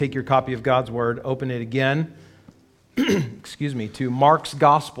Take your copy of God's Word, open it again, to Mark's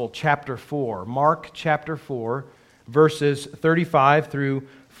Gospel, chapter 4. Mark chapter 4, verses 35 through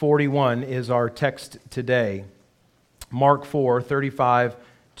 41 is our text today. Mark 4, 35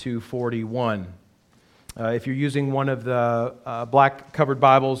 to 41. If you're using one of the black covered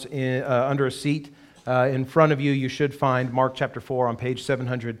Bibles under a seat in front of you, you should find Mark chapter 4 on page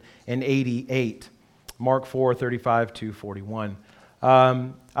 788. Mark 4, 35 to 41.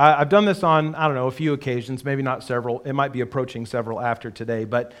 I've done this on, a few occasions, maybe not several. It might be approaching several after today.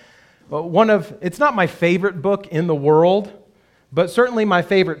 But it's not my favorite book in the world, but certainly my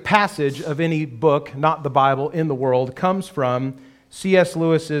favorite passage of any book, not the Bible, in the world, comes from C.S.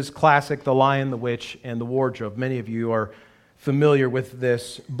 Lewis's classic, The Lion, the Witch, and the Wardrobe. Many of you are familiar with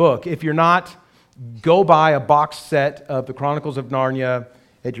this book. If you're not, go buy a box set of the Chronicles of Narnia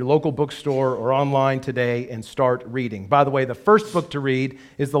at your local bookstore or online today and start reading. By the way, the first book to read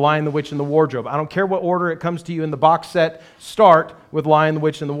is The Lion, the Witch, and the Wardrobe. I don't care what order it comes to you in the box set, start with Lion, the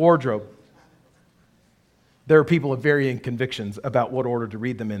Witch, and the Wardrobe. There are people of varying convictions about what order to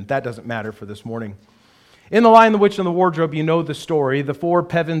read them in. That doesn't matter for this morning. In The Lion, the Witch, and the Wardrobe, you know the story. The four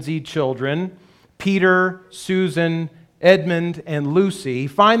Pevensey children, Peter, Susan, Edmund, and Lucy,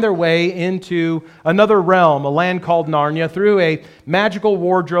 find their way into another realm, a land called Narnia, through a magical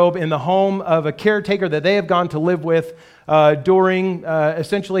wardrobe in the home of a caretaker that they have gone to live with during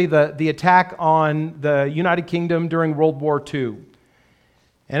essentially the attack on the United Kingdom during World War II.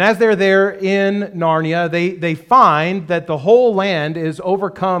 And as they're there in Narnia, they find that the whole land is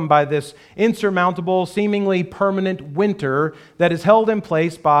overcome by this insurmountable, seemingly permanent winter that is held in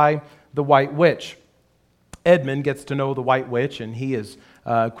place by the White Witch. Edmund gets to know the White Witch, and he is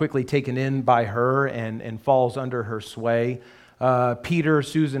quickly taken in by her and falls under her sway. Peter,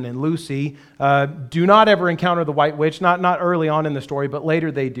 Susan, and Lucy do not ever encounter the White Witch, not early on in the story, but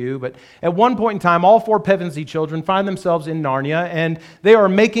later they do. But at one point in time, all four Pevensey children find themselves in Narnia, and they are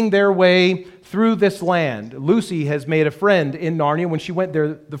making their way through this land. Lucy has made a friend in Narnia when she went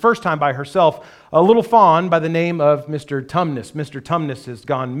there the first time by herself, a little fawn by the name of Mr. Tumnus. Mr. Tumnus has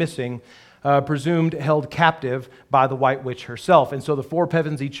gone missing, presumed held captive by the White Witch herself. And so the four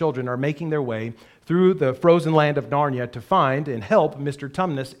Pevensey children are making their way through the frozen land of Narnia to find and help Mr.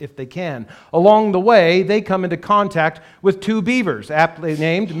 Tumnus if they can. Along the way, they come into contact with two beavers, aptly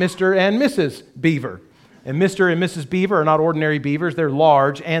named Mr. and Mrs. Beaver. And Mr. and Mrs. Beaver are not ordinary beavers. They're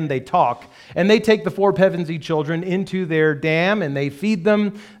large and they talk. And they take the four Pevensey children into their dam and they feed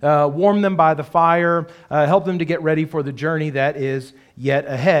them, warm them by the fire, help them to get ready for the journey that is yet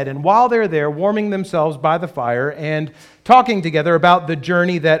ahead. And while they're there warming themselves by the fire and talking together about the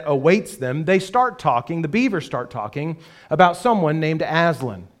journey that awaits them, the beavers start talking about someone named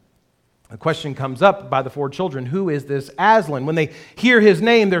Aslan. The question comes up by the four children, who is this Aslan? When they hear his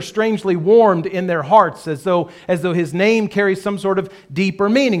name, they're strangely warmed in their hearts as though his name carries some sort of deeper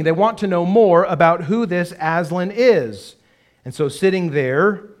meaning. They want to know more about who this Aslan is. And so sitting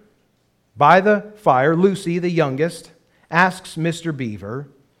there by the fire, Lucy, the youngest, asks Mr. Beaver,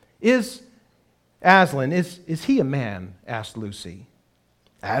 is he a man? Asked Lucy.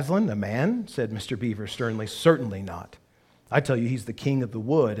 Aslan, a man? Said Mr. Beaver sternly. Certainly not. I tell you, he's the king of the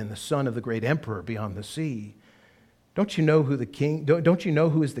wood and the son of the great emperor beyond the sea. Don't you know who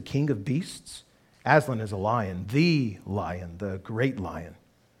is the king of beasts? Aslan is a lion, the great lion.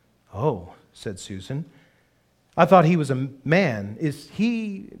 Oh, said Susan. I thought he was a man. Is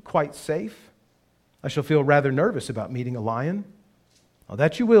he quite safe? I shall feel rather nervous about meeting a lion. Oh,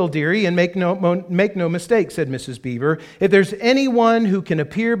 that you will, dearie, and make no mistake, said Mrs. Beaver. If there's anyone who can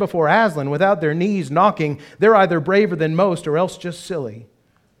appear before Aslan without their knees knocking, they're either braver than most or else just silly.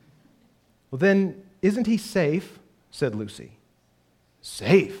 Well, then, isn't he safe? Said Lucy.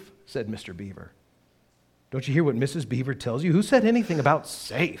 Safe, said Mr. Beaver. Don't you hear what Mrs. Beaver tells you? Who said anything about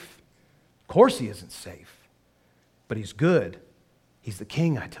safe? Of course he isn't safe, but he's good. He's the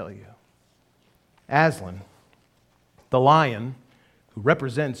king, I tell you. Aslan, the lion, who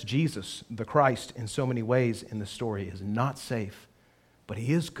represents Jesus, the Christ, in so many ways in the story, is not safe, but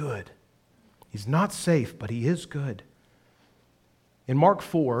he is good. He's not safe, but he is good. In Mark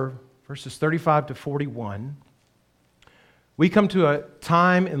 4, verses 35 to 41, we come to a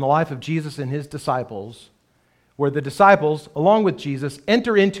time in the life of Jesus and his disciples where the disciples, along with Jesus,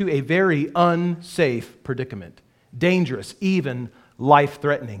 enter into a very unsafe predicament, dangerous, even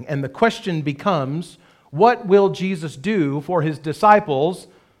life-threatening. And the question becomes, what will Jesus do for his disciples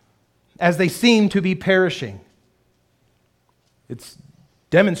as they seem to be perishing? It's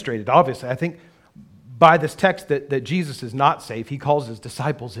demonstrated, obviously, I think, by this text that Jesus is not safe. He calls his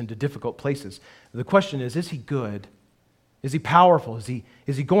disciples into difficult places. The question is he good? Is he powerful? Is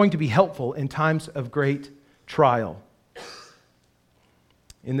he going to be helpful in times of great trial?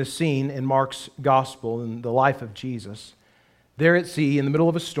 In this scene in Mark's gospel, in the life of Jesus, there at sea, in the middle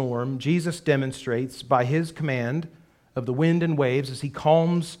of a storm, Jesus demonstrates by his command of the wind and waves as he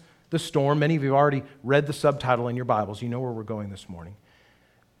calms the storm. Many of you have already read the subtitle in your Bibles. You know where we're going this morning.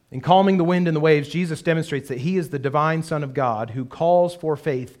 In calming the wind and the waves, Jesus demonstrates that he is the divine Son of God who calls for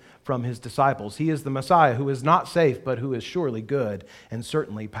faith from his disciples. He is the Messiah who is not safe, but who is surely good and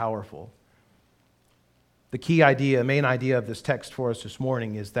certainly powerful. The key idea, main idea of this text for us this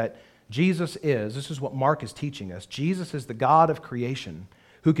morning is that this is what Mark is teaching us, Jesus is the God of creation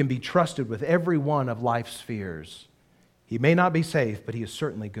who can be trusted with every one of life's fears. He may not be safe, but he is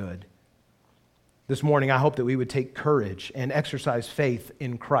certainly good. This morning, I hope that we would take courage and exercise faith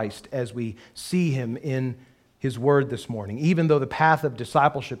in Christ as we see him in his word this morning. Even though the path of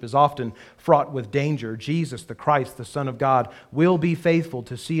discipleship is often fraught with danger, Jesus, the Christ, the Son of God, will be faithful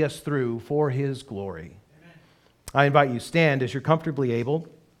to see us through for his glory. Amen. I invite you to stand as you're comfortably able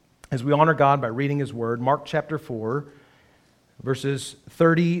as we honor God by reading his word. Mark chapter 4, verses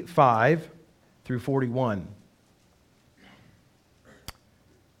 35 through 41.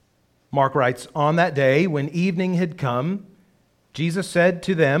 Mark writes, "On that day, when evening had come, Jesus said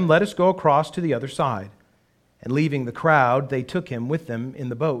to them, 'Let us go across to the other side.' And leaving the crowd, they took him with them in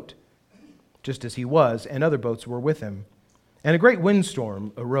the boat, just as he was, and other boats were with him. And a great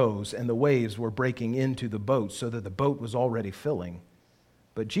windstorm arose, and the waves were breaking into the boat, so that the boat was already filling.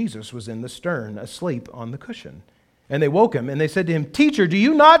 But Jesus was in the stern, asleep on the cushion. And they woke him, and they said to him, 'Teacher, do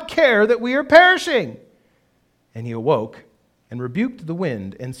you not care that we are perishing?' And he awoke and rebuked the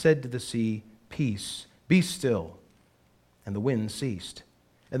wind and said to the sea, 'Peace, be still.' And the wind ceased,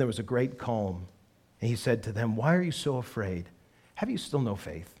 and there was a great calm. And he said to them, 'Why are you so afraid? Have you still no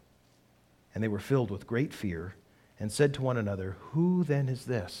faith?' And they were filled with great fear and said to one another, 'Who then is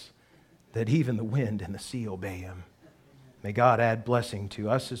this, that even the wind and the sea obey him?'" May God add blessing to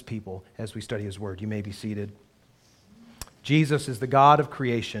us as people as we study his word. You may be seated. Jesus is the God of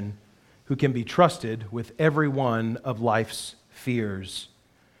creation who can be trusted with every one of life's fears.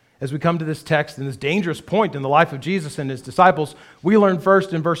 As we come to this text and this dangerous point in the life of Jesus and his disciples, we learn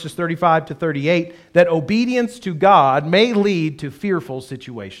first in verses 35 to 38 that obedience to God may lead to fearful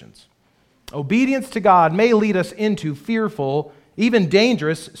situations. Obedience to God may lead us into fearful, even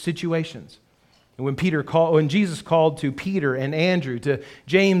dangerous situations. And when Jesus called to Peter and Andrew, to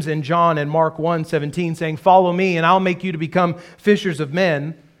James and John in Mark 1:17, saying, "Follow me and I'll make you to become fishers of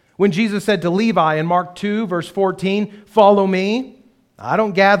men." When Jesus said to Levi in Mark 2, verse 14, "Follow me," I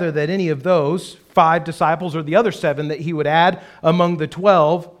don't gather that any of those 5 disciples or the other 7 that he would add among the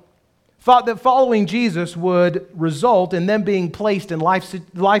 12 thought that following Jesus would result in them being placed in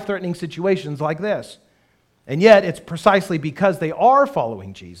life-threatening situations like this. And yet, it's precisely because they are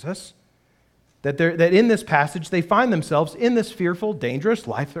following Jesus that in this passage they find themselves in this fearful, dangerous,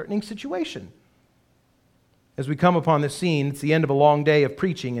 life-threatening situation. As we come upon this scene, it's the end of a long day of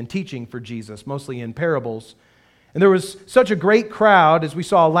preaching and teaching for Jesus, mostly in parables. And there was such a great crowd, as we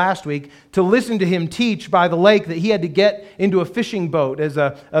saw last week, to listen to him teach by the lake that he had to get into a fishing boat as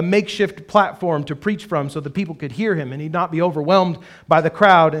a makeshift platform to preach from so that people could hear him and he'd not be overwhelmed by the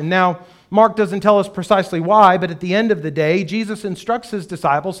crowd. And now, Mark doesn't tell us precisely why, but at the end of the day, Jesus instructs his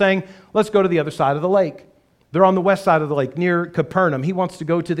disciples saying, "Let's go to the other side of the lake." They're on the west side of the lake, near Capernaum. He wants to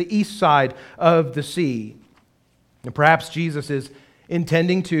go to the east side of the sea. And perhaps Jesus is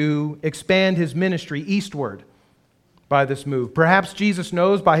intending to expand his ministry eastward by this move. Perhaps Jesus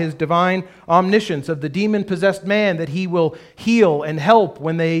knows by his divine omniscience of the demon-possessed man that he will heal and help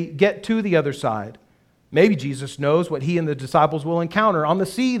when they get to the other side. Maybe Jesus knows what he and the disciples will encounter on the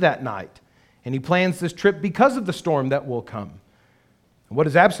sea that night, and he plans this trip because of the storm that will come. What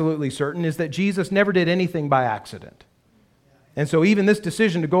is absolutely certain is that Jesus never did anything by accident. And so even this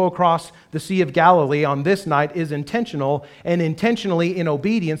decision to go across the Sea of Galilee on this night is intentional and intentionally in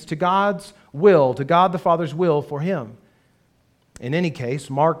obedience to God's will, to God the Father's will for him. In any case,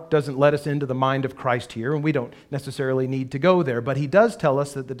 Mark doesn't let us into the mind of Christ here, and we don't necessarily need to go there, but he does tell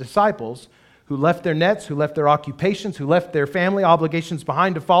us that the disciples who left their nets, who left their occupations, who left their family obligations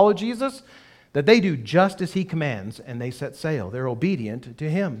behind to follow Jesus, that they do just as he commands and they set sail. They're obedient to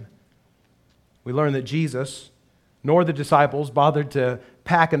him. We learn that Jesus nor the disciples bothered to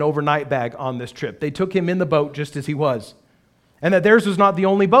pack an overnight bag on this trip. They took him in the boat just as he was. And that theirs was not the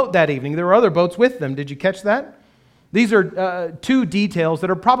only boat that evening. There were other boats with them. Did you catch that? These are two details that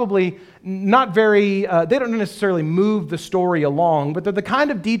are probably not very, they don't necessarily move the story along, but they're the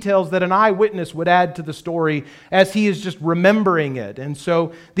kind of details that an eyewitness would add to the story as he is just remembering it. And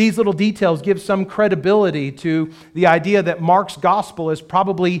so these little details give some credibility to the idea that Mark's gospel is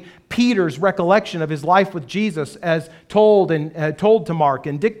probably Peter's recollection of his life with Jesus as told to Mark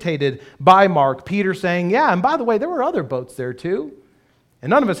and dictated by Mark. Peter saying, yeah, and by the way, there were other boats there too. And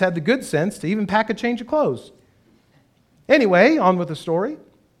none of us had the good sense to even pack a change of clothes. Anyway, on with the story.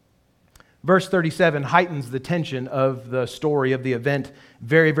 Verse 37 heightens the tension of the story of the event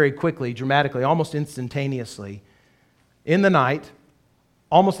very, very quickly, dramatically, almost instantaneously. In the night,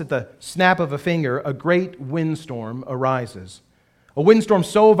 almost at the snap of a finger, a great windstorm arises. A windstorm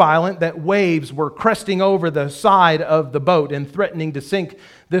so violent that waves were cresting over the side of the boat and threatening to sink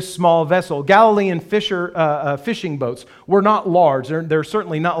this small vessel. Galilean fishing boats were not large. They're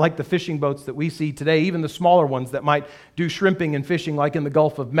certainly not like the fishing boats that we see today, even the smaller ones that might do shrimping and fishing like in the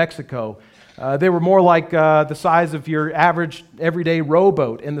Gulf of Mexico. They were more like the size of your average everyday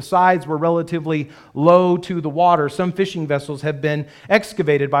rowboat, and the sides were relatively low to the water. Some fishing vessels have been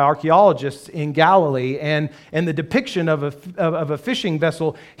excavated by archaeologists in Galilee, and the depiction of a fishing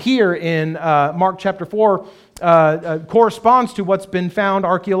vessel here in Mark chapter 4 corresponds to what's been found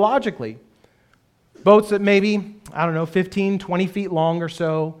archaeologically. Boats that maybe, 15, 20 feet long or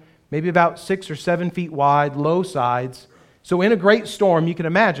so, maybe about 6 or 7 feet wide, low sides. So in a great storm, you can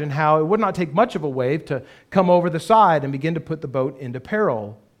imagine how it would not take much of a wave to come over the side and begin to put the boat into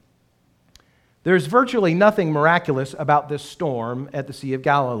peril. There's virtually nothing miraculous about this storm at the Sea of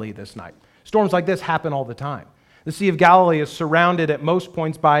Galilee this night. Storms like this happen all the time. The Sea of Galilee is surrounded at most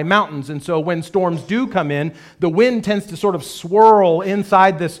points by mountains, and so when storms do come in, the wind tends to sort of swirl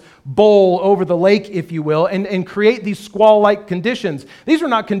inside this bowl over the lake, if you will, and create these squall-like conditions. These were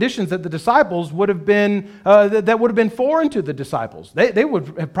not conditions that the disciples would have been, that would have been foreign to the disciples. They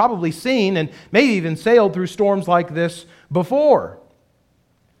would have probably seen and maybe even sailed through storms like this before.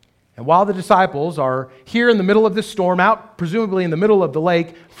 And while the disciples are here in the middle of this storm, out presumably in the middle of the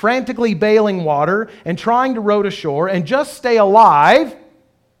lake, frantically bailing water and trying to row to shore and just stay alive,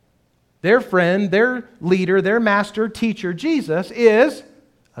 their friend, their leader, their master, teacher, Jesus, is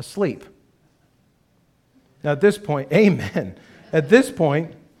asleep. Now at this point, amen. At this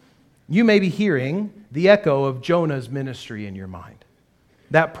point, you may be hearing the echo of Jonah's ministry in your mind.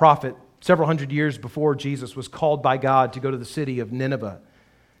 That prophet, several hundred years before Jesus, was called by God to go to the city of Nineveh.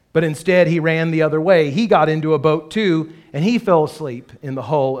 But instead, he ran the other way. He got into a boat too, and he fell asleep in the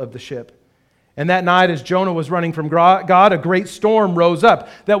hull of the ship. And that night, as Jonah was running from God, a great storm rose up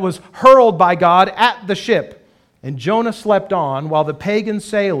that was hurled by God at the ship. And Jonah slept on while the pagan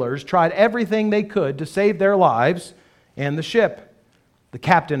sailors tried everything they could to save their lives and the ship. The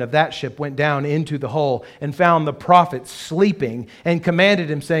captain of that ship went down into the hull and found the prophet sleeping and commanded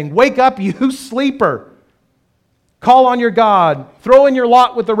him, saying, "Wake up, you sleeper! Call on your God. Throw in your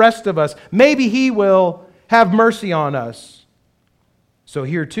lot with the rest of us. Maybe he will have mercy on us." So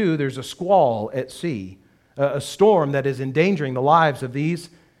here too, there's a squall at sea, a storm that is endangering the lives of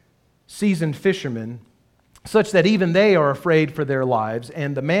these seasoned fishermen, such that even they are afraid for their lives,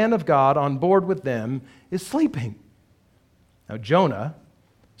 and the man of God on board with them is sleeping. Now Jonah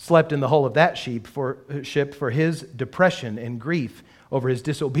slept in the hull of that ship for his depression and grief over his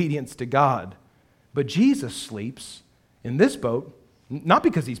disobedience to God. But Jesus sleeps in this boat, not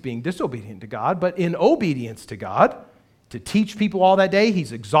because he's being disobedient to God, but in obedience to God, to teach people all that day.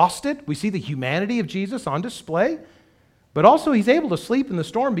 He's exhausted. We see the humanity of Jesus on display. But also he's able to sleep in the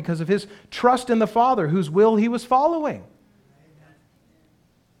storm because of his trust in the Father, whose will he was following.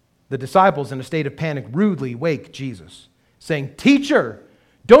 The disciples, in a state of panic, rudely wake Jesus, saying, "Teacher,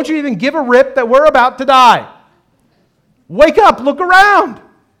 don't you even give a rip that we're about to die? Wake up, look around."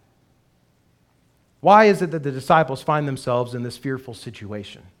 Why is it that the disciples find themselves in this fearful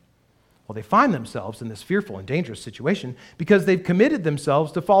situation? Well, they find themselves in this fearful and dangerous situation because they've committed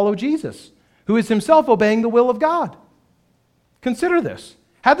themselves to follow Jesus, who is himself obeying the will of God. Consider this.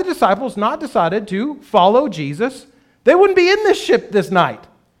 Had the disciples not decided to follow Jesus, they wouldn't be in this ship this night.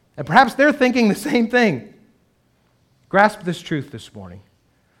 And perhaps they're thinking the same thing. Grasp this truth this morning,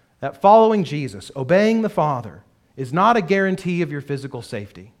 that following Jesus, obeying the Father, is not a guarantee of your physical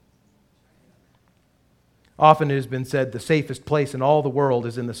safety. Often it has been said the safest place in all the world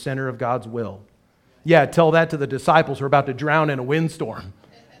is in the center of God's will. Yeah, tell that to the disciples who are about to drown in a windstorm.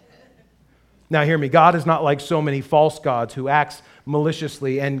 Now hear me, God is not like so many false gods who acts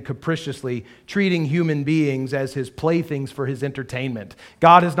maliciously and capriciously, treating human beings as his playthings for his entertainment.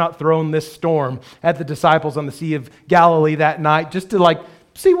 God has not thrown this storm at the disciples on the Sea of Galilee that night just to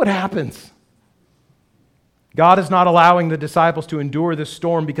see what happens. God is not allowing the disciples to endure this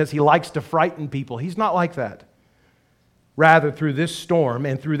storm because he likes to frighten people. He's not like that. Rather, through this storm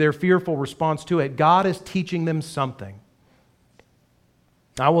and through their fearful response to it, God is teaching them something.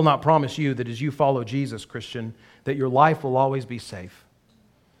 I will not promise you that as you follow Jesus, Christian, that your life will always be safe.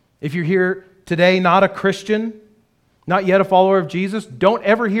 If you're here today not a Christian, not yet a follower of Jesus, don't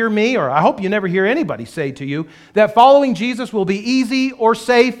ever hear me, or I hope you never hear anybody say to you, that following Jesus will be easy or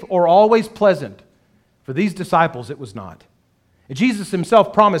safe or always pleasant. For these disciples, it was not. And Jesus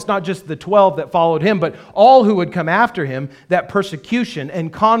himself promised not just the 12 that followed him, but all who would come after him, that persecution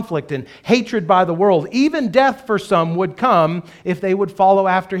and conflict and hatred by the world, even death for some, would come if they would follow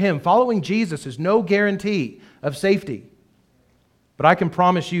after him. Following Jesus is no guarantee of safety. But I can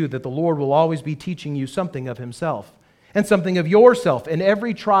promise you that the Lord will always be teaching you something of himself and something of yourself in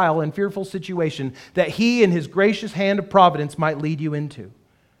every trial and fearful situation that he in his gracious hand of providence might lead you into.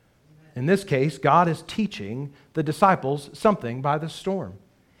 In this case, God is teaching the disciples something by the storm.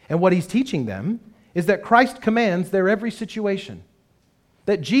 And what he's teaching them is that Christ commands their every situation.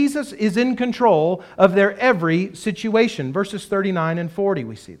 That Jesus is in control of their every situation. Verses 39 and 40,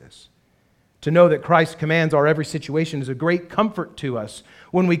 we see this. To know that Christ commands our every situation is a great comfort to us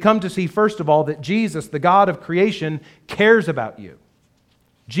when we come to see, first of all, that Jesus, the God of creation, cares about you.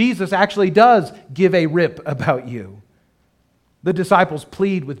 Jesus actually does give a rip about you. The disciples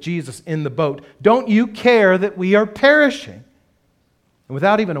plead with Jesus in the boat, "Don't you care that we are perishing?" And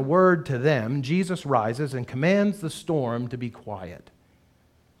without even a word to them, Jesus rises and commands the storm to be quiet.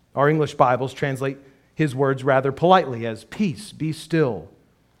 Our English Bibles translate his words rather politely as, "Peace, be still."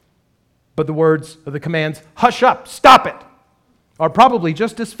 But the words of the commands, "Hush up, stop it," are probably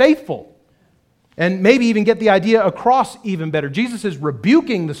just as faithful. And maybe even get the idea across even better. Jesus is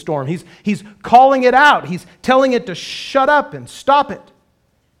rebuking the storm. He's calling it out. He's telling it to shut up and stop it.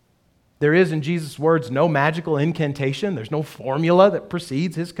 There is, in Jesus' words, no magical incantation. There's no formula that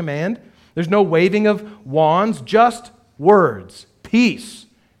precedes his command. There's no waving of wands, just words. Peace,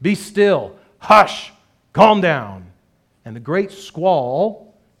 be still, hush, calm down. And the great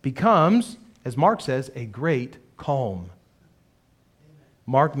squall becomes, as Mark says, a great calm.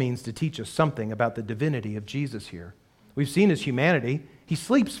 Mark means to teach us something about the divinity of Jesus here. We've seen his humanity. He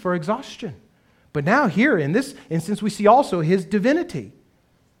sleeps for exhaustion. But now here in this instance, we see also his divinity.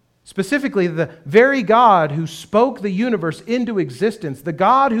 Specifically, the very God who spoke the universe into existence, the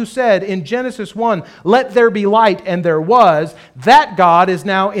God who said in Genesis 1, "Let there be light," and there was, that God is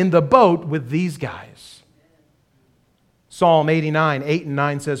now in the boat with these guys. Psalm 89, 8 and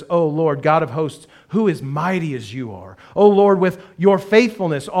 9 says, "O Lord, God of hosts, who is mighty as you are? O Lord, with your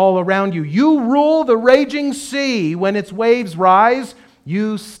faithfulness all around you, you rule the raging sea. When its waves rise,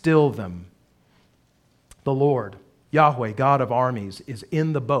 you still them." The Lord, Yahweh, God of armies, is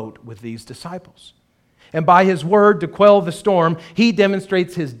in the boat with these disciples. And by his word to quell the storm, he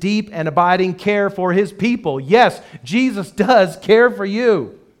demonstrates his deep and abiding care for his people. Yes, Jesus does care for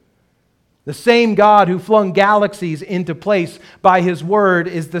you. The same God who flung galaxies into place by his word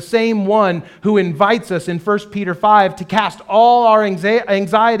is the same one who invites us in 1 Peter 5 to cast all our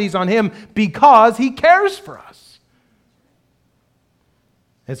anxieties on him because he cares for us.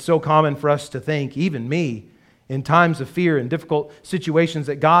 It's so common for us to think, even me, in times of fear and difficult situations,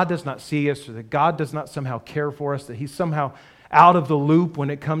 that God does not see us or that God does not somehow care for us, that he's somehow out of the loop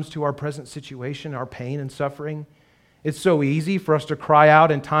when it comes to our present situation, our pain and suffering. It's so easy for us to cry out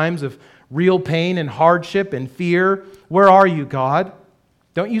in times of real pain and hardship and fear, "Where are you, God?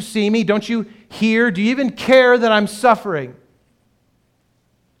 Don't you see me? Don't you hear? Do you even care that I'm suffering?"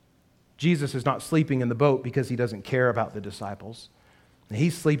 Jesus is not sleeping in the boat because he doesn't care about the disciples.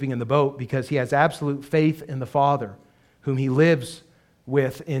 He's sleeping in the boat because he has absolute faith in the Father, whom he lives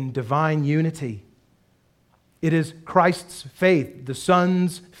with in divine unity. It is Christ's faith, the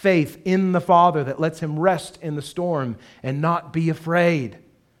Son's faith in the Father, that lets him rest in the storm and not be afraid.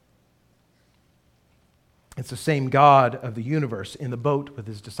 It's the same God of the universe in the boat with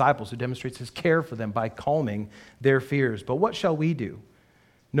his disciples who demonstrates his care for them by calming their fears. But what shall we do,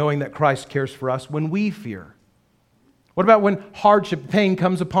 knowing that Christ cares for us when we fear? What about when hardship, pain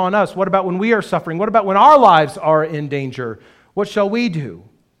comes upon us? What about when we are suffering? What about when our lives are in danger? What shall we do?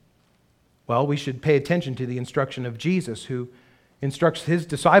 Well, we should pay attention to the instruction of Jesus, who instructs his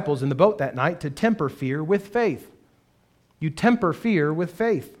disciples in the boat that night to temper fear with faith. You temper fear with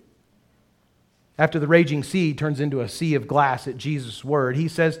faith. After the raging sea turns into a sea of glass at Jesus' word, he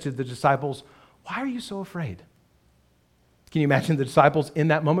says to the disciples, "Why are you so afraid?" Can you imagine the disciples in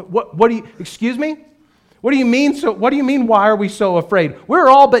that moment? What do you, excuse me? What do you mean? What do you mean, why are we so afraid? We're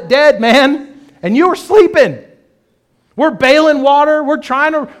all but dead, man, and you were sleeping. We're bailing water. We're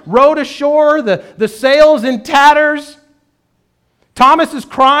trying to row to shore. The sail's in tatters. Thomas is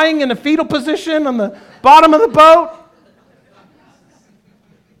crying in a fetal position on the bottom of the boat.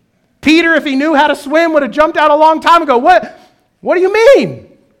 Peter, if he knew how to swim, would have jumped out a long time ago. What do you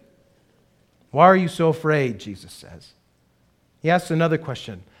mean? Why are you so afraid, Jesus says. He asks another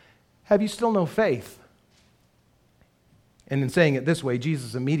question. Have you still no faith? And in saying it this way,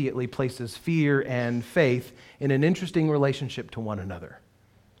 Jesus immediately places fear and faith in an interesting relationship to one another.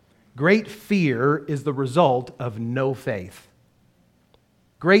 Great fear is the result of no faith.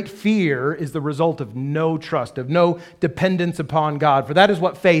 Great fear is the result of no trust, of no dependence upon God. For that is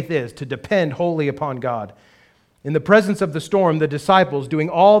what faith is, to depend wholly upon God. In the presence of the storm, the disciples, doing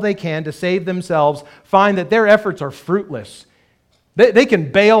all they can to save themselves, find that their efforts are fruitless. They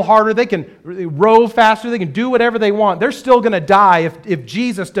can bail harder, they can row faster, they can do whatever they want. They're still going to die if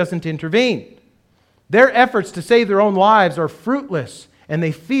Jesus doesn't intervene. Their efforts to save their own lives are fruitless, and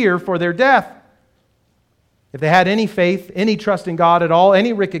they fear for their death. If they had any faith, any trust in God at all,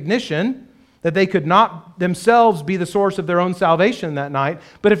 any recognition that they could not themselves be the source of their own salvation that night,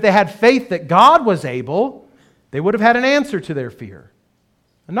 but if they had faith that God was able, they would have had an answer to their fear.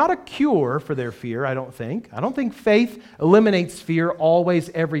 Not a cure for their fear, I don't think. I don't think faith eliminates fear always,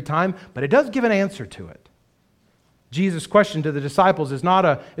 every time, but it does give an answer to it. Jesus' question to the disciples is not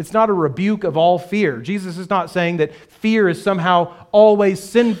a rebuke of all fear. Jesus is not saying that fear is somehow always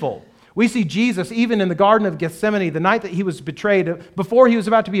sinful. We see Jesus, even in the Garden of Gethsemane, the night that he was betrayed, before he was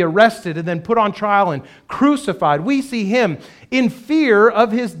about to be arrested and then put on trial and crucified, we see him in fear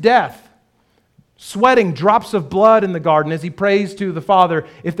of his death, sweating drops of blood in the garden as he prays to the Father,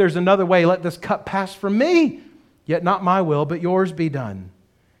 if there's another way, let this cup pass from me, yet not my will, but yours be done.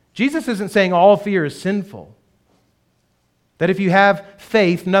 Jesus isn't saying all fear is sinful, that if you have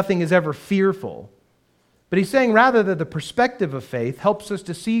faith, nothing is ever fearful. But he's saying rather that the perspective of faith helps us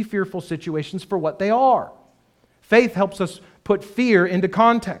to see fearful situations for what they are. Faith helps us put fear into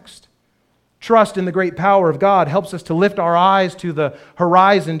context. Trust in the great power of God helps us to lift our eyes to the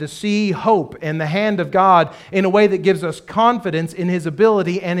horizon to see hope and the hand of God in a way that gives us confidence in His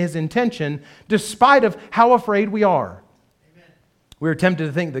ability and His intention, despite of how afraid we are. Amen. We're tempted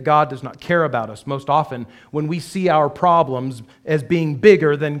to think that God does not care about us most often when we see our problems as being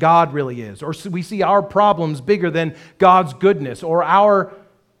bigger than God really is, or we see our problems bigger than God's goodness, or our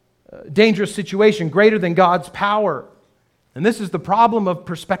dangerous situation greater than God's power. And this is the problem of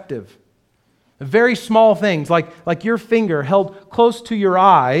perspective. Very small things, like your finger held close to your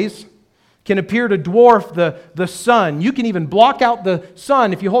eyes, can appear to dwarf the sun. You can even block out the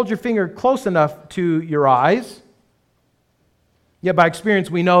sun if you hold your finger close enough to your eyes. Yet by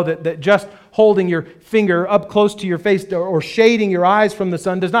experience we know that just holding your finger up close to your face or shading your eyes from the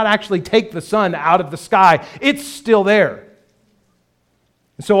sun does not actually take the sun out of the sky. It's still there.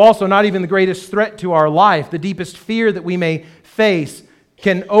 And so also not even the greatest threat to our life, the deepest fear that we may face,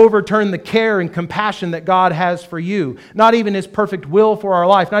 can overturn the care and compassion that God has for you. Not even His perfect will for our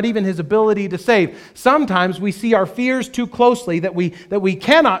life, not even His ability to save. Sometimes we see our fears too closely that we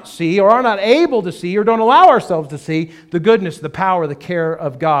cannot see or are not able to see or don't allow ourselves to see the goodness, the power, the care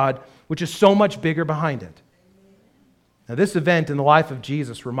of God, which is so much bigger behind it. Now, this event in the life of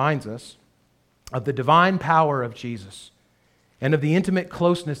Jesus reminds us of the divine power of Jesus and of the intimate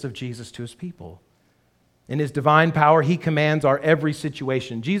closeness of Jesus to His people. In His divine power, He commands our every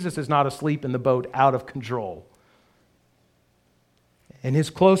situation. Jesus is not asleep in the boat out of control. In His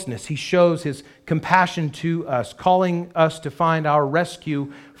closeness, He shows His compassion to us, calling us to find our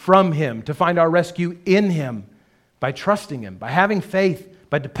rescue from Him, to find our rescue in Him, by trusting Him, by having faith,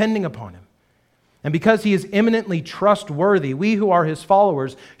 by depending upon Him. And because He is eminently trustworthy, we who are His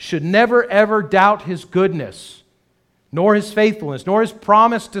followers should never ever doubt His goodness, nor His faithfulness, nor His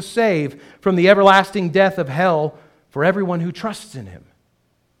promise to save from the everlasting death of hell for everyone who trusts in Him.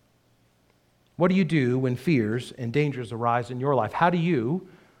 What do you do when fears and dangers arise in your life? How do you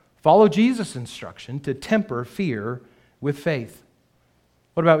follow Jesus' instruction to temper fear with faith?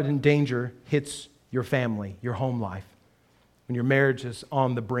 What about when danger hits your family, your home life? When your marriage is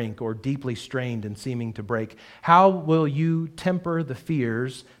on the brink or deeply strained and seeming to break? How will you temper the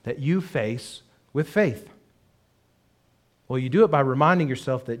fears that you face with faith? Well, you do it by reminding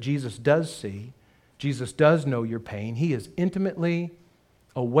yourself that Jesus does see, Jesus does know your pain. He is intimately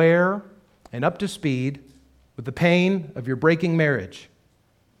aware and up to speed with the pain of your breaking marriage.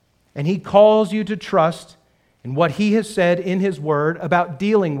 And He calls you to trust in what He has said in His Word about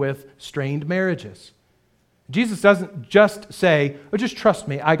dealing with strained marriages. Jesus doesn't just say, oh, just trust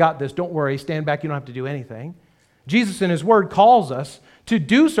me, I got this, don't worry, stand back, you don't have to do anything. Jesus in His Word calls us to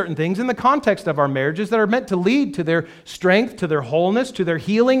do certain things in the context of our marriages that are meant to lead to their strength, to their wholeness, to their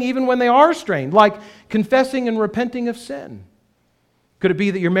healing, even when they are strained, like confessing and repenting of sin. Could it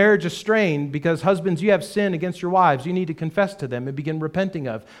be that your marriage is strained because, husbands, you have sin against your wives? You need to confess to them and begin repenting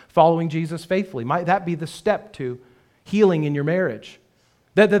of, following Jesus faithfully. Might that be the step to healing in your marriage?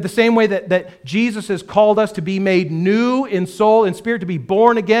 That the same way that Jesus has called us to be made new in soul and spirit, to be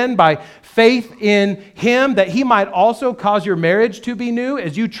born again by faith in Him, that He might also cause your marriage to be new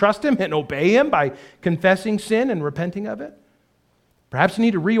as you trust Him and obey Him by confessing sin and repenting of it. Perhaps you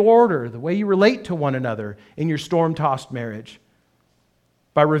need to reorder the way you relate to one another in your storm-tossed marriage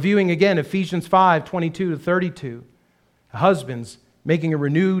by reviewing again Ephesians 5:22-32. Husbands, making a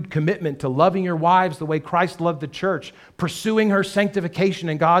renewed commitment to loving your wives the way Christ loved the church, pursuing her sanctification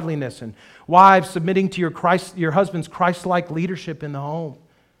and godliness, and wives submitting to your husband's Christ-like leadership in the home.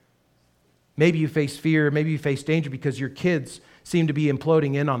 Maybe you face fear, maybe you face danger because your kids seem to be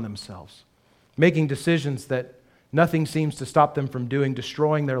imploding in on themselves, making decisions that nothing seems to stop them from doing,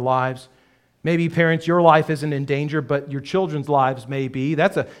 destroying their lives. Maybe, parents, your life isn't in danger, but your children's lives may be.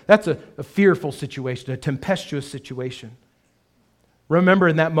 That's a fearful situation, a tempestuous situation. Remember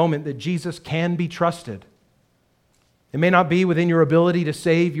in that moment that Jesus can be trusted. It may not be within your ability to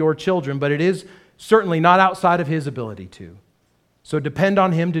save your children, but it is certainly not outside of His ability to. So depend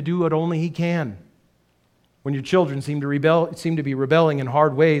on Him to do what only He can. When your children seem to be rebelling in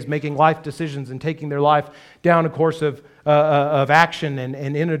hard ways, making life decisions and taking their life down a course of action and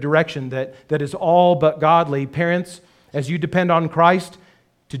in a direction that is all but godly, parents, as you depend on Christ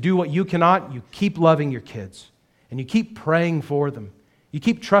to do what you cannot, you keep loving your kids and you keep praying for them. You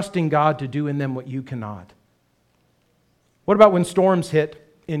keep trusting God to do in them what you cannot. What about when storms hit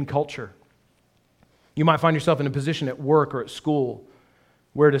in culture? You might find yourself in a position at work or at school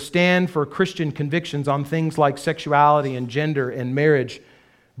where to stand for Christian convictions on things like sexuality and gender and marriage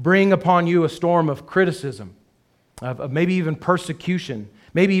bring upon you a storm of criticism, of maybe even persecution,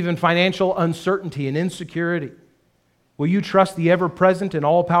 maybe even financial uncertainty and insecurity. Will you trust the ever-present and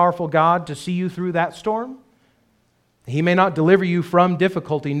all-powerful God to see you through that storm? He may not deliver you from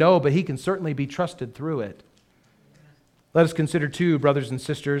difficulty, no, but He can certainly be trusted through it. Let us consider too, brothers and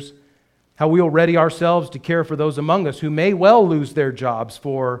sisters, how we will ready ourselves to care for those among us who may well lose their jobs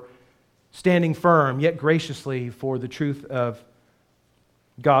for standing firm, yet graciously for the truth of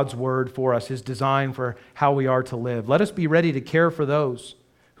God's word for us, His design for how we are to live. Let us be ready to care for those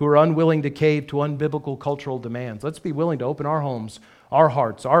who are unwilling to cave to unbiblical cultural demands. Let's be willing to open our homes, our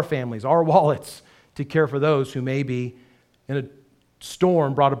hearts, our families, our wallets to care for those who may be in a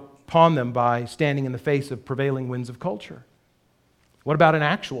storm brought upon them by standing in the face of prevailing winds of culture. What about in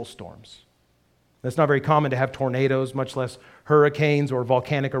actual storms? It's not very common to have tornadoes, much less hurricanes or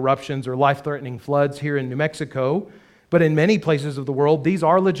volcanic eruptions or life-threatening floods here in New Mexico. But in many places of the world, these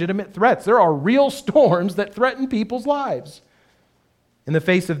are legitimate threats. There are real storms that threaten people's lives. In the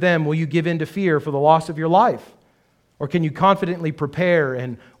face of them, will you give in to fear for the loss of your life? Or can you confidently prepare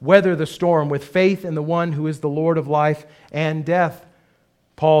and weather the storm with faith in the one who is the Lord of life and death?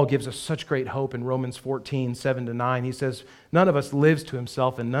 Paul gives us such great hope in Romans 14:7-9. He says, none of us lives to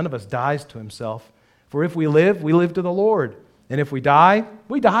himself and none of us dies to himself. For if we live to the Lord. And if we die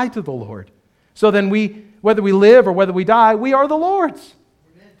to the Lord. So then whether we live or whether we die, we are the Lord's.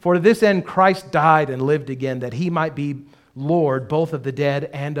 Amen. For to this end Christ died and lived again, that He might be Lord both of the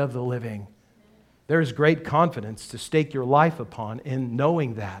dead and of the living. There is great confidence to stake your life upon in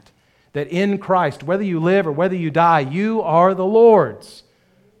knowing that in Christ, whether you live or whether you die, you are the Lord's.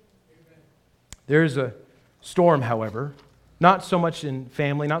 There's a storm, however, not so much in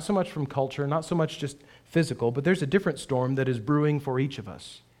family, not so much from culture, not so much just physical, but there's a different storm that is brewing for each of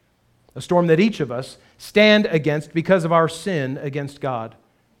us. A storm that each of us stand against because of our sin against God.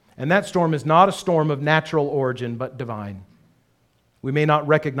 And that storm is not a storm of natural origin, but divine. We may not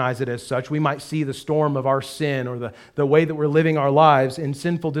recognize it as such. We might see the storm of our sin or the way that we're living our lives in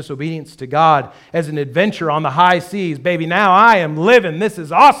sinful disobedience to God as an adventure on the high seas. Baby, now I am living. This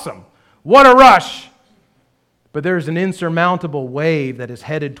is awesome. What a rush. But there's an insurmountable wave that is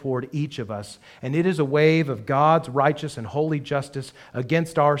headed toward each of us, and it is a wave of God's righteous and holy justice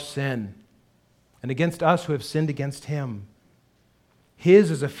against our sin and against us who have sinned against Him. His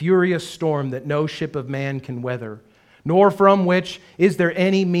is a furious storm that no ship of man can weather, nor from which is there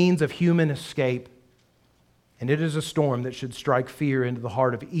any means of human escape. And it is a storm that should strike fear into the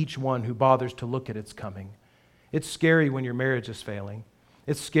heart of each one who bothers to look at its coming. It's scary when your marriage is failing.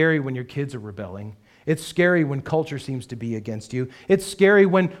 It's scary when your kids are rebelling. It's scary when culture seems to be against you. It's scary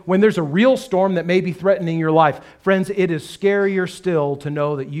when there's a real storm that may be threatening your life. Friends, it is scarier still to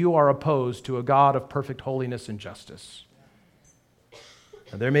know that you are opposed to a God of perfect holiness and justice.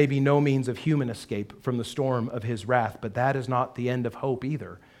 Now, there may be no means of human escape from the storm of his wrath, but that is not the end of hope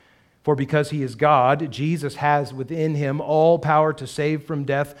either. For because he is God, Jesus has within him all power to save from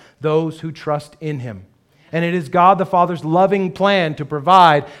death those who trust in him. And it is God the Father's loving plan to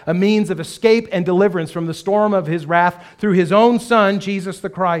provide a means of escape and deliverance from the storm of his wrath through his own Son, Jesus the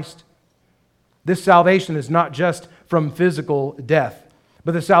Christ. This salvation is not just from physical death,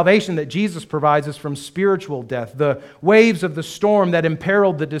 but the salvation that Jesus provides is from spiritual death. The waves of the storm that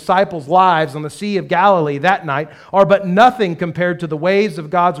imperiled the disciples' lives on the Sea of Galilee that night are but nothing compared to the waves of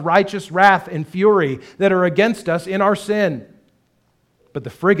God's righteous wrath and fury that are against us in our sin. But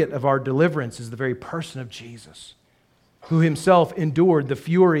the frigate of our deliverance is the very person of Jesus, who himself endured the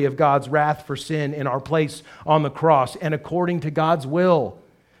fury of God's wrath for sin in our place on the cross and according to God's will,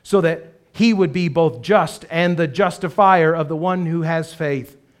 so that he would be both just and the justifier of the one who has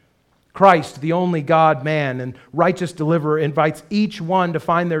faith. Christ, the only God-man and righteous deliverer, invites each one to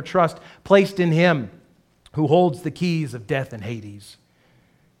find their trust placed in him, who holds the keys of death and Hades,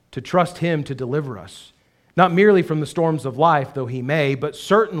 to trust him to deliver us. Not merely from the storms of life, though he may, but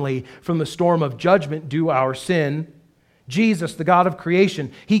certainly from the storm of judgment due our sin. Jesus, the God of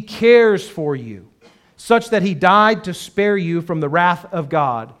creation, he cares for you, such that he died to spare you from the wrath of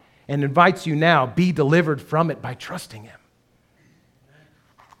God, and invites you now, be delivered from it by trusting him.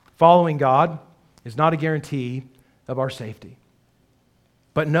 Following God is not a guarantee of our safety.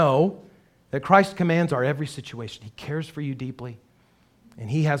 But know that Christ commands our every situation. He cares for you deeply, and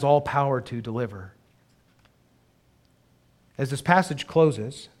he has all power to deliver. As this passage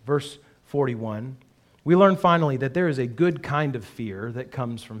closes, verse 41, we learn finally that there is a good kind of fear that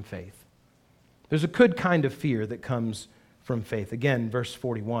comes from faith. There's a good kind of fear that comes from faith. Again, verse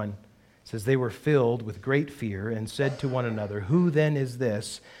 41 says, "They were filled with great fear and said to one another, 'Who then is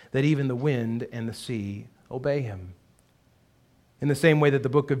this that even the wind and the sea obey him?'" In the same way that the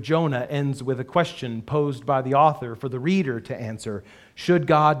book of Jonah ends with a question posed by the author for the reader to answer, should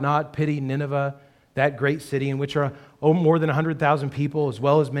God not pity Nineveh, that great city in which are more than 100,000 people as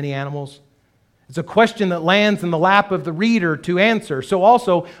well as many animals? It's a question that lands in the lap of the reader to answer. So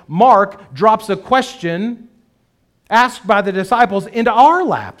also, Mark drops a question asked by the disciples into our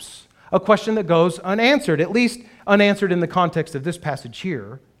laps, a question that goes unanswered, at least unanswered in the context of this passage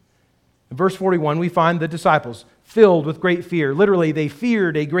here. In verse 41, we find the disciples filled with great fear. Literally, they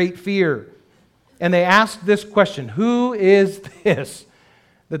feared a great fear. And they asked this question, "Who is this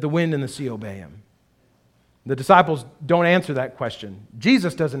that the wind and the sea obey him?" The disciples don't answer that question.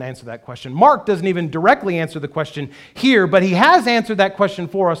 Jesus doesn't answer that question. Mark doesn't even directly answer the question here, but he has answered that question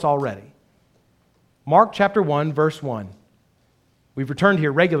for us already. Mark chapter 1, verse 1. We've returned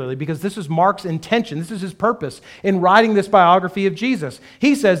here regularly because this is Mark's intention. This is his purpose in writing this biography of Jesus.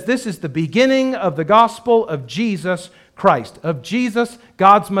 He says this is the beginning of the gospel of Jesus Christ, of Jesus,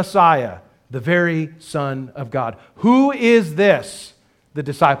 God's Messiah, the very Son of God. Who is this? The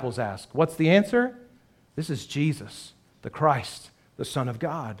disciples ask. What's the answer? This is Jesus, the Christ, the Son of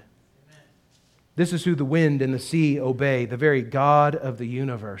God. Amen. This is who the wind and the sea obey, the very God of the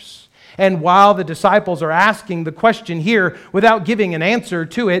universe. And while the disciples are asking the question here without giving an answer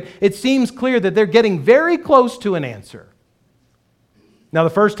to it, it seems clear that they're getting very close to an answer. Now, the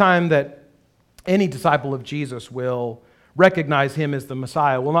first time that any disciple of Jesus will recognize him as the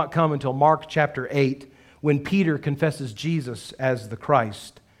Messiah will not come until Mark chapter 8, when Peter confesses Jesus as the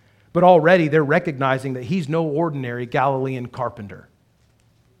Christ. But already they're recognizing that he's no ordinary Galilean carpenter.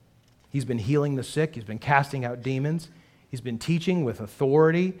 He's been healing the sick. He's been casting out demons. He's been teaching with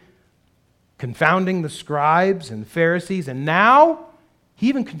authority, confounding the scribes and Pharisees. And now he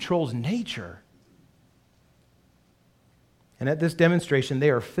even controls nature. And at this demonstration, they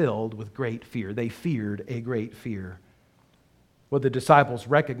are filled with great fear. They feared a great fear. What the disciples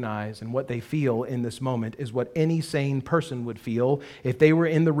recognize and what they feel in this moment is what any sane person would feel if they were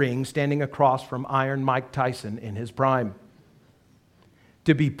in the ring standing across from Iron Mike Tyson in his prime.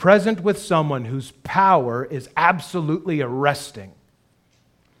 To be present with someone whose power is absolutely arresting,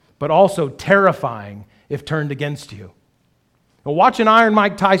 but also terrifying if turned against you. Now, watching Iron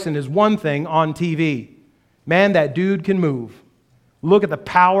Mike Tyson is one thing on TV. Man, that dude can move. Look at the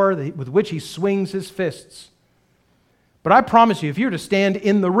power with which he swings his fists. But I promise you, if you were to stand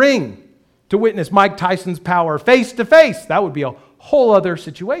in the ring to witness Mike Tyson's power face to face, that would be a whole other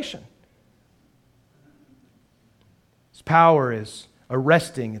situation. His power is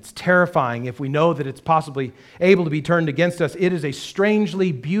arresting. It's terrifying if we know that it's possibly able to be turned against us. It is a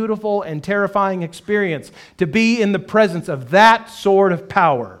strangely beautiful and terrifying experience to be in the presence of that sort of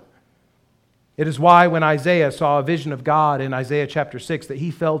power. It is why when Isaiah saw a vision of God in Isaiah chapter 6 that he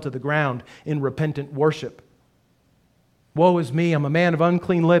fell to the ground in repentant worship. Woe is me, I'm a man of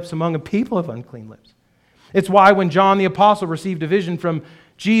unclean lips among a people of unclean lips. It's why when John the Apostle received a vision from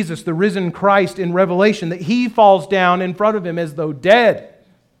Jesus, the risen Christ, in Revelation, that he falls down in front of him as though dead.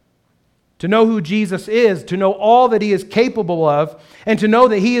 To know who Jesus is, to know all that he is capable of, and to know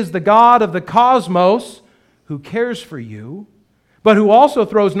that he is the God of the cosmos who cares for you, but who also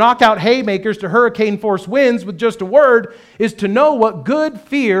throws knockout haymakers to hurricane-force winds with just a word, is to know what good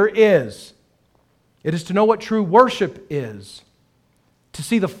fear is. It is to know what true worship is. To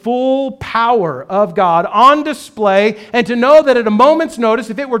see the full power of God on display, and to know that at a moment's notice,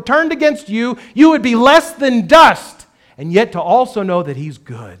 if it were turned against you, you would be less than dust, and yet to also know that he's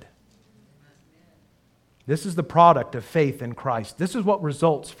good. This is the product of faith in Christ. This is what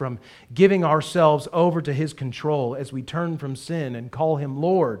results from giving ourselves over to his control as we turn from sin and call him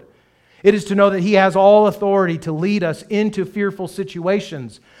Lord. It is to know that he has all authority to lead us into fearful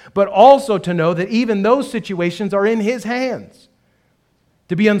situations, but also to know that even those situations are in his hands.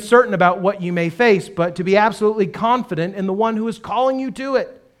 To be uncertain about what you may face, but to be absolutely confident in the one who is calling you to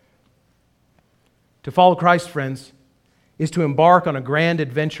it. To follow Christ, friends, is to embark on a grand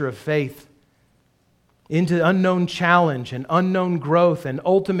adventure of faith into unknown challenge and unknown growth and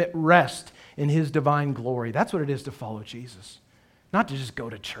ultimate rest in his divine glory. That's what it is to follow Jesus. Not to just go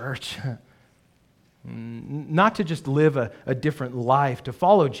to church. Not to just live a different life. To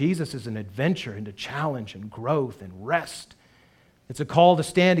follow Jesus is an adventure into challenge and growth and rest. It's a call to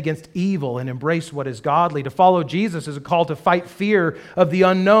stand against evil and embrace what is godly. To follow Jesus is a call to fight fear of the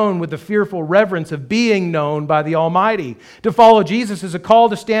unknown with the fearful reverence of being known by the Almighty. To follow Jesus is a call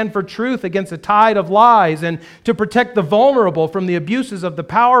to stand for truth against a tide of lies and to protect the vulnerable from the abuses of the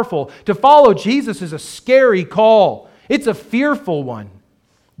powerful. To follow Jesus is a scary call. It's a fearful one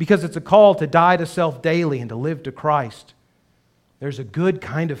because it's a call to die to self daily and to live to Christ. There's a good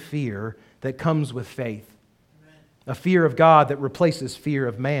kind of fear that comes with faith. A fear of God that replaces fear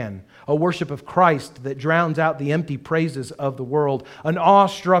of man. A worship of Christ that drowns out the empty praises of the world. An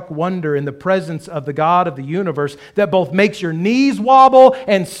awestruck wonder in the presence of the God of the universe that both makes your knees wobble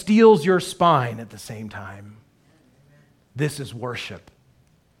and steels your spine at the same time. This is worship.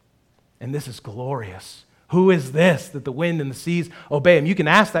 And this is glorious. Who is this that the wind and the seas obey him? You can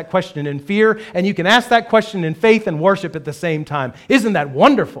ask that question in fear and you can ask that question in faith and worship at the same time. Isn't that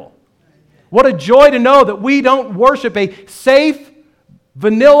wonderful? What a joy to know that we don't worship a safe,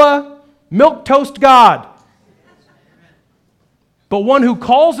 vanilla, milquetoast God, but one who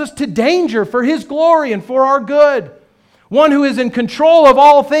calls us to danger for his glory and for our good. One who is in control of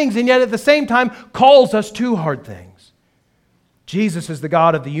all things and yet at the same time calls us to hard things. Jesus is the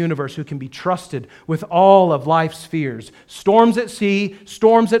God of the universe who can be trusted with all of life's fears. Storms at sea,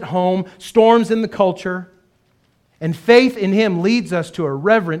 storms at home, storms in the culture. And faith in him leads us to a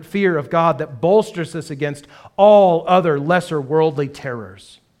reverent fear of God that bolsters us against all other lesser worldly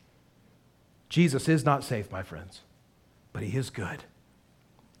terrors. Jesus is not safe, my friends, but he is good.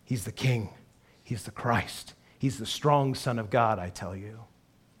 He's the King. He's the Christ. He's the strong Son of God, I tell you.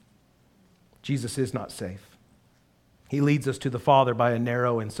 Jesus is not safe. He leads us to the Father by a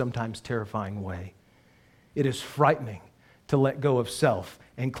narrow and sometimes terrifying way. It is frightening to let go of self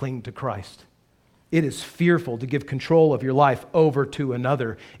and cling to Christ. It is fearful to give control of your life over to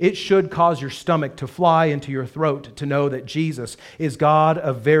another. It should cause your stomach to fly into your throat to know that Jesus is God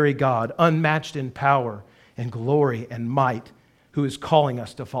of very God, unmatched in power and glory and might, who is calling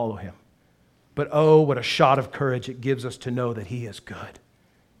us to follow him. But oh, what a shot of courage it gives us to know that he is good.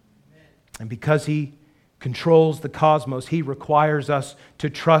 Amen. And because he controls the cosmos, he requires us to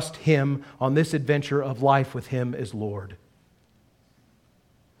trust him on this adventure of life with him as Lord.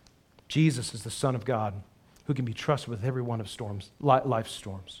 Jesus is the Son of God who can be trusted with every one of life's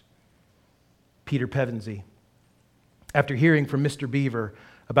storms. Peter Pevensey, after hearing from Mr. Beaver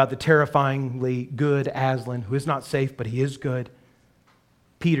about the terrifyingly good Aslan, who is not safe, but he is good,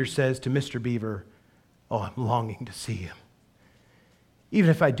 Peter says to Mr. Beaver, "Oh, I'm longing to see him, even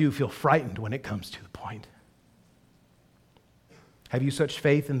if I do feel frightened when it comes to the point." Have you such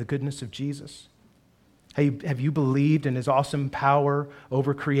faith in the goodness of Jesus? Have you believed in his awesome power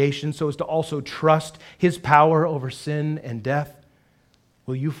over creation so as to also trust his power over sin and death?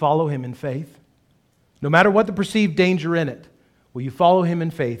 Will you follow him in faith? No matter what the perceived danger in it, will you follow him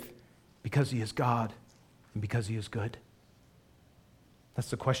in faith because he is God and because he is good? That's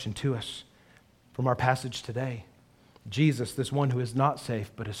the question to us from our passage today. Jesus, this one who is not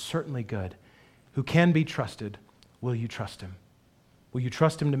safe but is certainly good, who can be trusted, will you trust him? Will you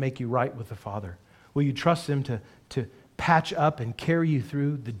trust him to make you right with the Father? Will you trust him to patch up and carry you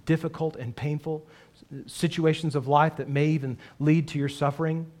through the difficult and painful situations of life that may even lead to your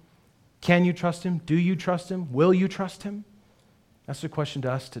suffering? Can you trust him? Do you trust him? Will you trust him? That's the question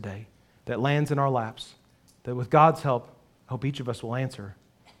to us today that lands in our laps, that with God's help, I hope each of us will answer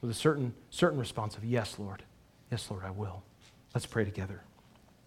with a certain response of, yes, Lord. Yes, Lord, I will. Let's pray together.